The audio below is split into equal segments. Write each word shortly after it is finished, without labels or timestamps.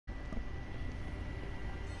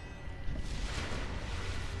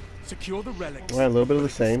Secure the relics. Alright, a little bit of the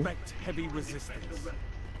same. Expect heavy resistance.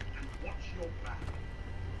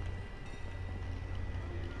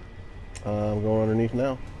 I'm going underneath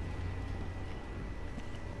now.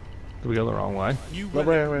 Did we go the wrong way? New No,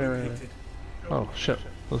 relic right. located. Oh shit.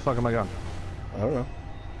 Where the fuck am I going? I don't know.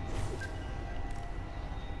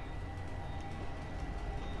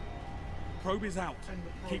 Probe is out.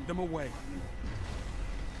 Keep them away.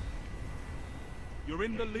 You're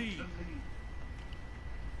in the lead.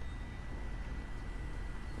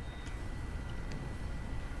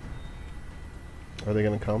 Are they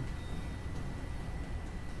gonna come?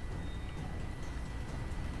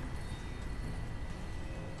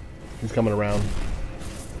 He's coming around.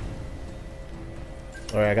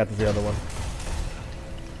 Alright, I got the other one.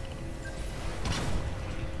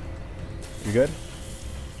 You good?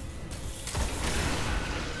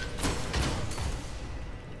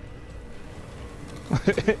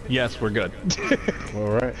 Yes, we're good.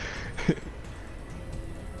 Alright.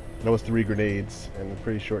 That was 3 grenades in a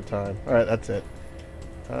pretty short time. Alright, that's it.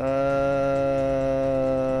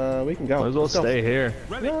 We can go. Might as well Let's go. stay here.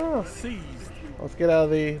 Relic No. seized. Let's get out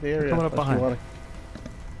of the area. Coming up unless you behind. wanna-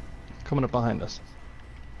 Coming up behind us.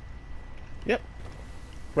 Yep.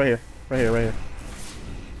 Right here. Right here, right here.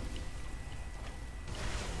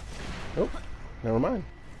 Oh, never mind.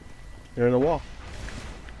 You're in the wall.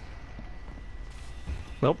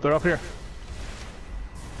 Nope, they're up here.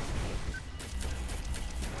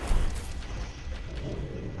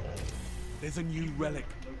 There's a new relic.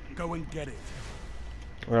 Go and get it.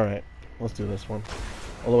 Alright, let's do this one.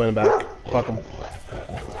 All the way in the back. Fuck him.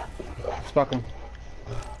 Just fuck him.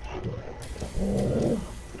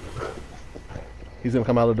 He's gonna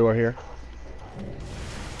come out the door here.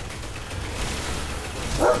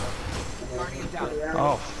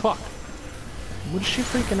 Oh fuck. What is she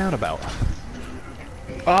freaking out about?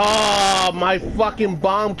 Oh, my fucking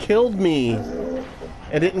bomb killed me.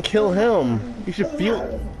 It didn't kill him. He should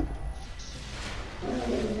feel...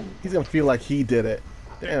 He's gonna feel like he did it.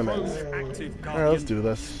 Damn Probe's it. active, Alright, let's Guardian. do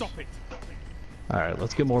this. Stop it. Alright,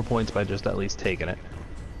 let's get more points by just at least taking it.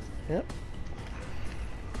 Yep.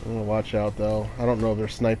 I'm gonna watch out though. I don't know if they're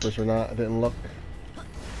snipers or not. I didn't look.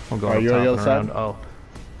 I'm going Are up you on top the and other around. side? Oh.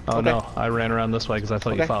 Oh Okay. no, I ran around this way because I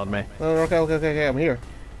thought you Okay. followed me. No, no, okay, I'm here.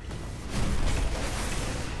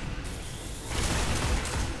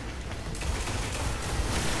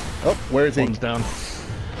 Oh, where is he? One's down.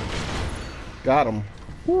 Got him.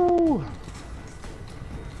 Woo!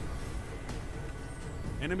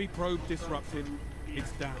 Enemy probe disrupted.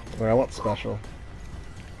 It's down. Where I want special.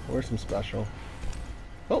 Where's some special?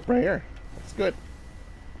 Oh, right here. That's good.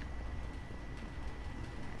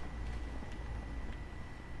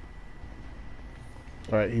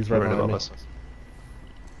 Alright, he's right behind me. us.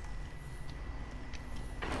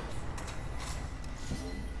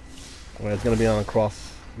 Alright, it's gonna be on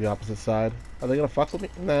across the opposite side. Are they gonna fuck with me?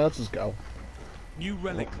 Nah, let's just go. New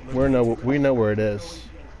relic. We know where it is.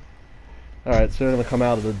 Alright, so they're gonna come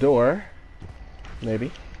out of the door.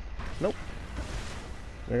 Maybe. Nope.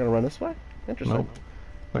 They're gonna run this way? Interesting. Nope.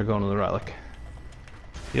 They're going to the relic.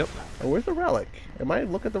 Yep. Oh, where's the relic? Am I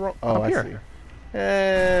looking at the wrong... Oh, Up I here. see.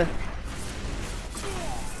 Eh...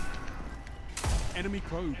 Enemy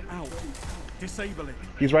probe out. Disable it.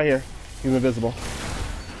 He's right here. He's invisible.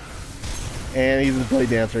 And he's a blade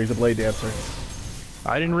dancer. He's a blade dancer.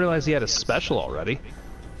 I didn't realize he had a special already.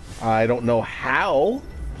 I don't know how.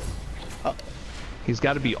 He's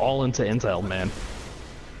got to be all into intel, man.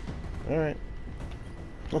 Alright.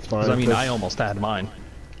 That's fine. 'Cause, I mean, because- I almost had mine.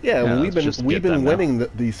 Yeah, well, let's just we've get been them now. winning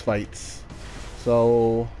these fights.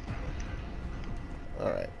 So...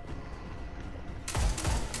 Alright.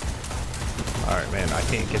 Alright, man, I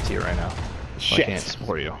can't get to you right now. So Shit. I can't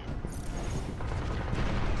support you.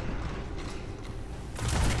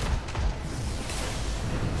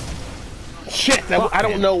 Shit! Fuck, I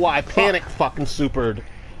don't man. know why. I panic fucking supered.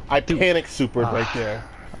 I panic supered right there.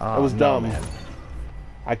 That was no, dumb. man.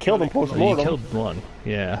 I killed him Well, you post-mortem. killed one,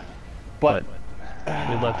 yeah. But...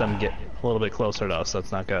 We let them get a little bit closer to us.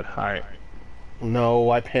 That's not good. Alright.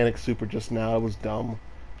 No, I panicked super just now. It was dumb.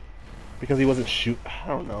 Because he wasn't shoot. I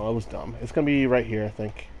don't know. It was dumb. It's gonna be right here, I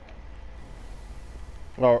think.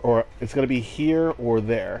 Or it's gonna be here or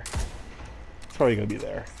there. It's probably gonna be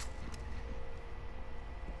there.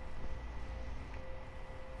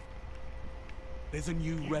 There's a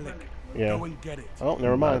new relic. Yeah. Go and get it. Oh,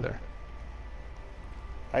 never mind. Neither.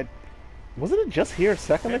 Wasn't it just here a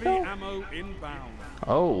second Heavy ago? ammo inbound.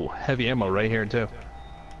 Oh, heavy ammo right here, too.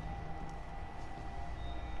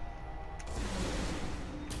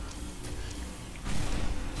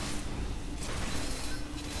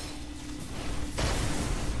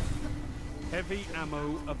 Heavy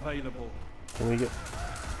ammo available. Can we get...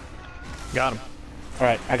 Got him.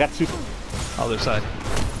 Alright, I got super... Other side.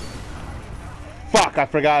 Fuck, I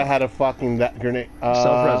forgot I had a fucking that grenade.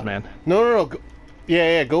 Self-res, man. No.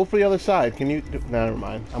 Yeah, go for the other side. Can you... No, never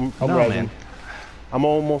mind. I'm No, resing. man. I'm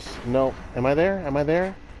almost... No. Am I there? Am I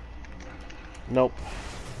there? Nope.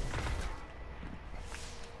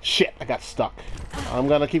 Shit, I got stuck. I'm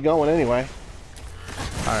gonna keep going anyway.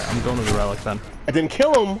 Alright, I'm going to the relic then. I didn't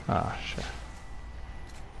kill him! Ah, shit.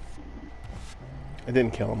 I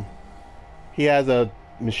didn't kill him. He has a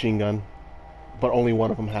machine gun, but only one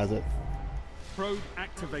of them has it. Probe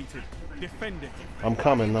activated. Defend it. I'm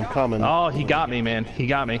coming. Oh, he got me, man. He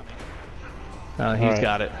got me. He's Alright.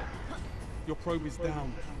 got it. Your probe is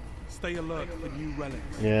down. Stay alert for new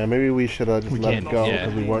relics. Yeah, maybe we should have just We let it can't- go, yeah.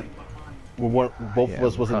 because we weren't, both of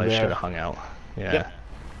us wasn't Probably should there. have hung out. Yeah. Yep.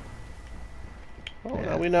 Oh, Yeah,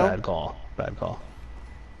 now we know. Bad call. Bad call.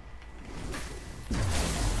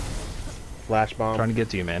 Flash bomb. Trying to get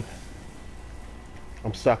to you, man.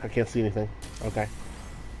 I'm stuck. I can't see anything. Okay.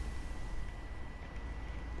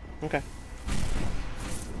 Okay.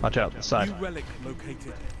 Watch out, the side. New relic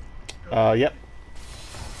located. Yep.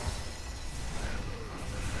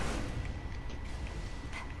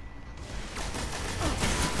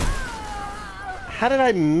 How did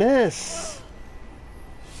I miss?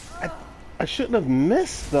 I shouldn't have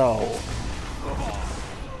missed, though.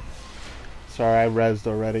 Sorry, I rezzed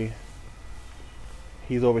already.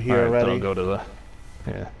 He's over here Alright, already. don't go to the...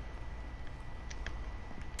 Yeah.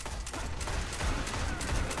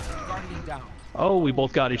 Guardian down. Oh, we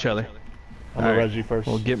both got each other. I'm gonna Alright. res you first.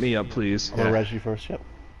 Well, get me up, please. I'm gonna Yeah. res you first, yep.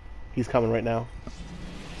 He's coming right now.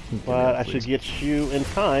 Get me But up, I should please. get you in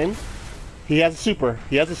time. He has a super.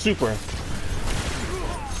 He has a super.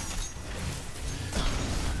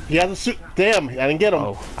 He has a super. Damn, I didn't get him.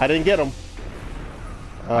 Oh. I didn't get him.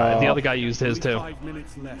 The other guy used his too. 5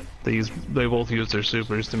 minutes left. They both used their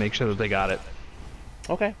supers to make sure that they got it.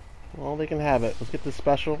 Okay. Well, they can have it. Let's get this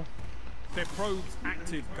special. Their probes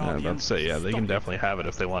active, I was Guardian. about to say, yeah, they Stop can it. definitely have it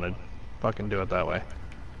if they want to fucking do it that way.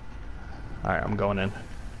 Alright, I'm going in.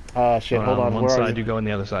 Shit, Going hold on. one Where side, are you you? go on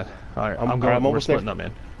the other side. Alright, I'm- I'm going. I'm We're almost there. splitting up,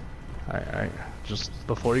 man. Alright. Just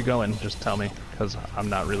before you go in, just tell me, because I'm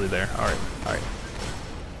not really there. Alright.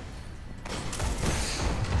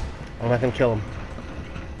 I'm not gonna kill him.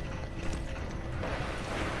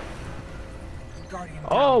 Guardian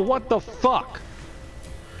Oh, what the fuck?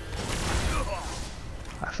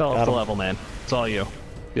 I fell Got off the him. level, man. It's all you.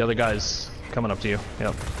 The other guy's coming up to you.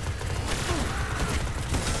 Yep.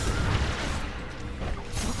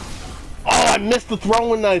 Oh, I missed the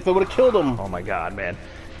throwing knife. I would have killed him. Oh my god, man.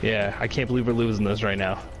 Yeah, I can't believe we're losing this right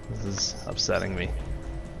now. This is upsetting me.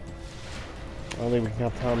 I don't think we can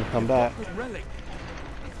have time to come back. relic.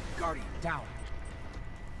 Guardian down.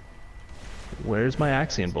 Where's my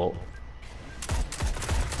Axion bolt?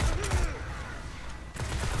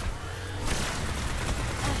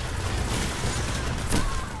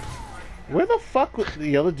 Where the fuck was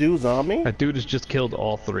the other dudes on me? That dude has just killed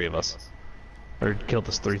all three of us. Or killed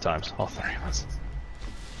us 3 times. All 3 of us.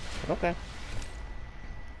 Okay.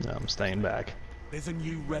 No, I'm staying back. There's a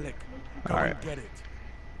new relic. Go Alright. and get it.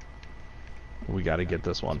 We gotta get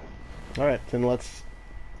this one. Alright, then let's...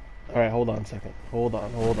 Alright, hold on a second. Hold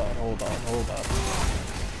on.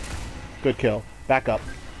 Good kill. Back up.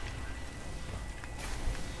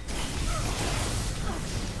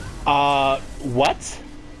 What?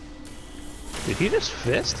 Did he just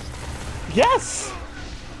fist? Yes!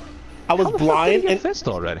 I was How the fuck did blind he get and... fist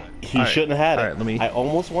already? He Alright, shouldn't have had it. Alright, let me... I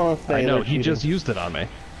almost want to say I know, they're he cheating. just used it on me.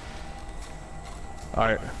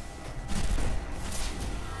 Alright.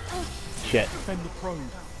 Shit. Defend the probe,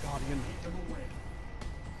 Guardian.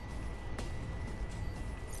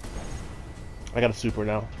 I got a super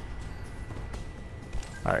now.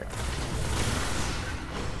 Alright.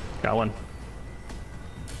 Got one.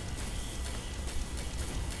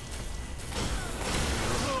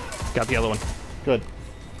 Got the other one. Good.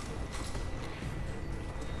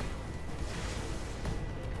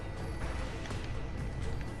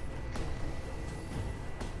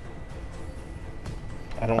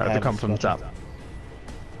 I don't Alright, they're have coming from the top.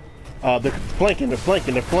 They're flanking.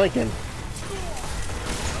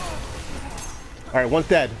 Alright, one's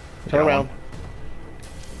dead. Turn Got around. one.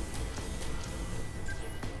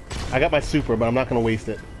 I got my super, but I'm not gonna waste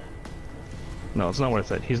it. No, it's not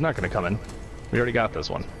worth it. He's not gonna come in. We already got this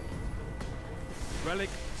one. Relic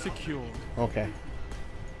secured. Okay.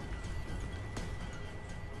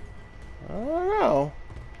 I don't know.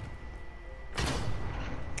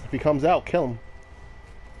 If he comes out, kill him.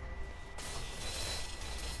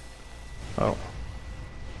 Oh.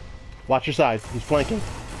 Watch your side. He's flanking.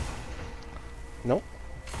 Nope.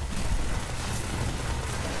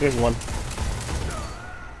 Here's one.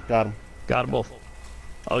 Got him. Got them both.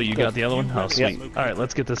 Oh, you got the other one? Oh, sweet. Alright,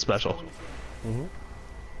 let's get this special.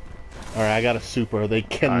 Alright, I got a super. They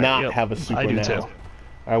cannot yep. have a super I do now. too.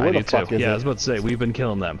 Alright, where I the do fuck too. is Yeah, I it? was about to say, we've been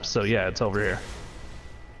killing them. So yeah, it's over here.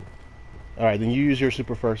 Alright, then you use your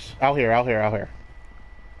super first. Out here, out here, out here.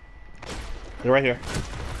 They're right here.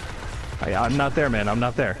 I'm not there, man. I'm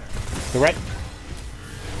not there. They're right.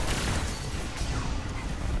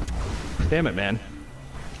 Damn it, man.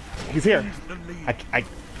 He's here.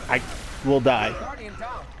 I will die.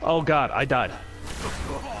 Oh god, I died.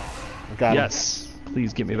 Got him. Yes.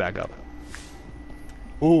 Please get me back up.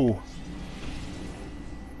 Ooh.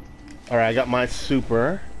 Alright, I got my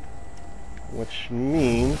super. Which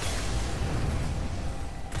means...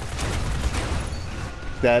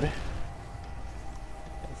 dead.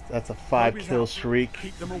 That's a 5-kill streak.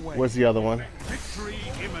 Keep them away. Where's the other one? Victory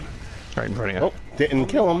imminent. Right in front of you. Oh, didn't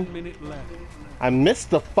kill him. 1 minute left. I missed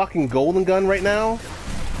the fucking golden gun right now.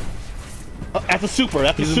 Oh, that's a super.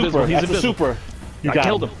 That's He's a super. invisible, he's That's a invisible. super. You I got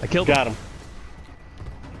killed him. I killed him. Got him.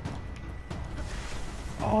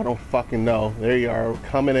 Oh, I don't fucking know. There you are,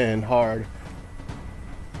 coming in hard.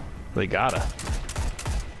 They gotta.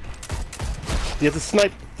 He has a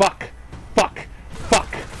snipe. Fuck. Fuck.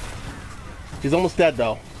 Fuck. He's almost dead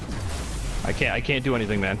though. I can't do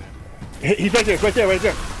anything, man. He's right there. Right there. Right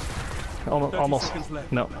there. 30 Almost.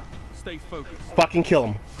 Almost. No. Stay focused. Fucking kill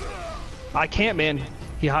him. I can't, man.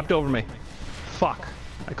 He hopped over me. Fuck.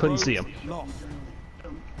 I couldn't see him. Lost.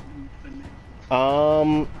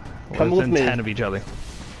 Come We're with within me. 10 of each other.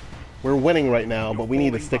 We're winning right now, but we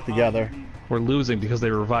need to stick together. We're losing because they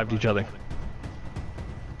revived each other.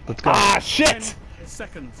 Let's go. Ah, 10 shit!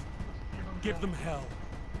 seconds. Give them hell.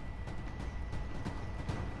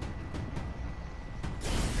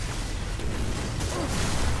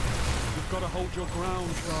 You've got to hold your ground,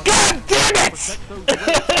 God. God damn it! Protect those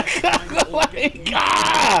rails. Oh my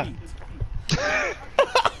God!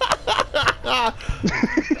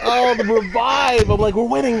 Oh, the revive! I'm like, we're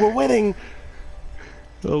winning, we're winning.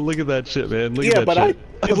 Oh, look at that shit, man. Look Yeah, at that but shit.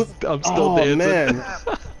 it was. I'm still Oh dancing. man!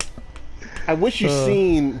 I wish you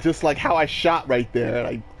seen just like how I shot right there, and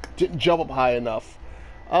I didn't jump up high enough.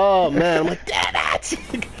 Oh man! I'm like, damn it!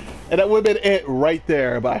 And that would have been it right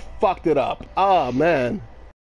there, but I fucked it up. Oh man!